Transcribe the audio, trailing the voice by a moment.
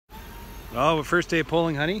Well, first day of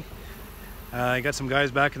pulling honey. I got some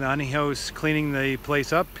guys back in the honey house cleaning the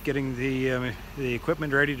place up, getting the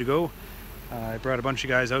equipment ready to go. I brought a bunch of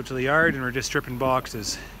guys out to the yard and we're just stripping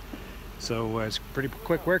boxes. So it's pretty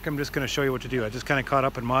quick work. I'm just going to show you what to do. I just kind of caught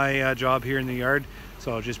up in my job here in the yard,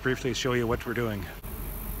 so I'll just briefly show you what we're doing.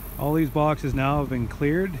 All these boxes now have been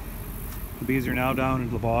cleared. The bees are now down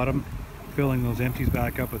at the bottom, filling those empties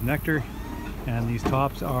back up with nectar, and these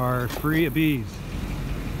tops are free of bees.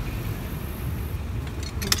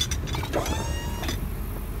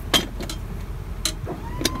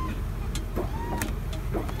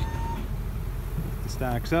 The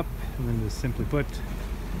stacks up, and then just simply put,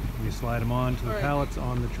 you slide them on to the pallets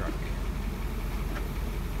on the truck.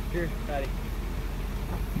 Here, Patty.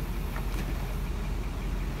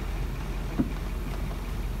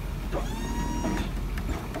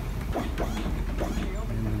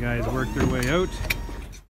 And the guys work their way out.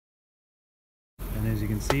 And as you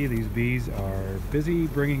can see, these bees are busy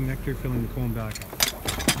bringing nectar, filling the comb back up.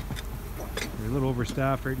 We're a little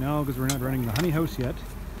overstaffed right now because we're not running the honey house yet.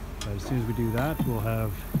 But as soon as we do that, we'll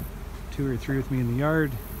have 2 or 3 with me in the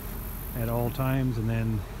yard at all times, and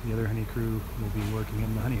then the other honey crew will be working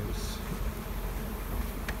in the honey house.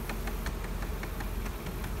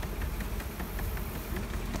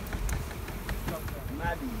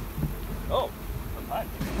 Oh, a pun.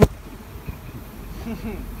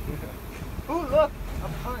 Oh, look, a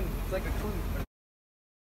pun. It's like a clue.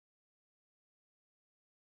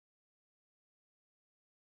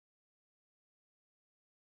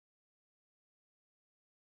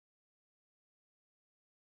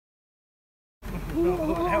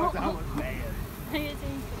 Oh, that was almost bad. You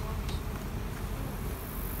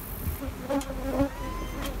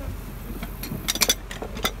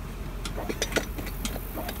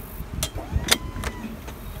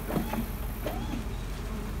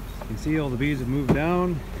can see all the bees have moved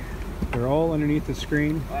down. They're all underneath the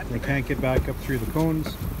screen. They can't get back up through the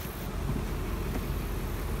cones.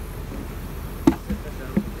 I'll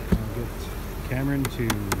get Cameron to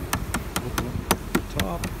open up the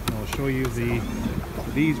top, and I'll show you the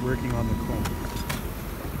bees working on the comb.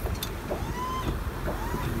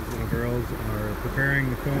 These little girls are preparing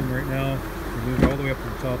the comb right now. They moved all the way up to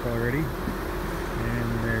the top already,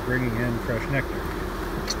 and they're bringing in fresh nectar.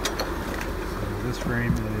 This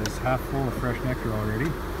frame is half full of fresh nectar already.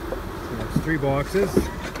 So that's 3 boxes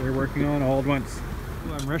they're working on all at once.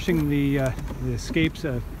 I'm rushing the escapes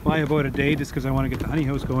by about a day just because I want to get the honey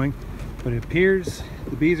house going, but it appears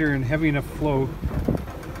the bees are in heavy enough flow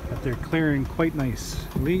that they're clearing quite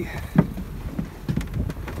nicely.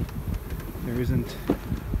 There isn't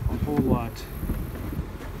a whole lot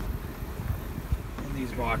in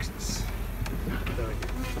these boxes. They're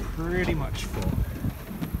pretty much full.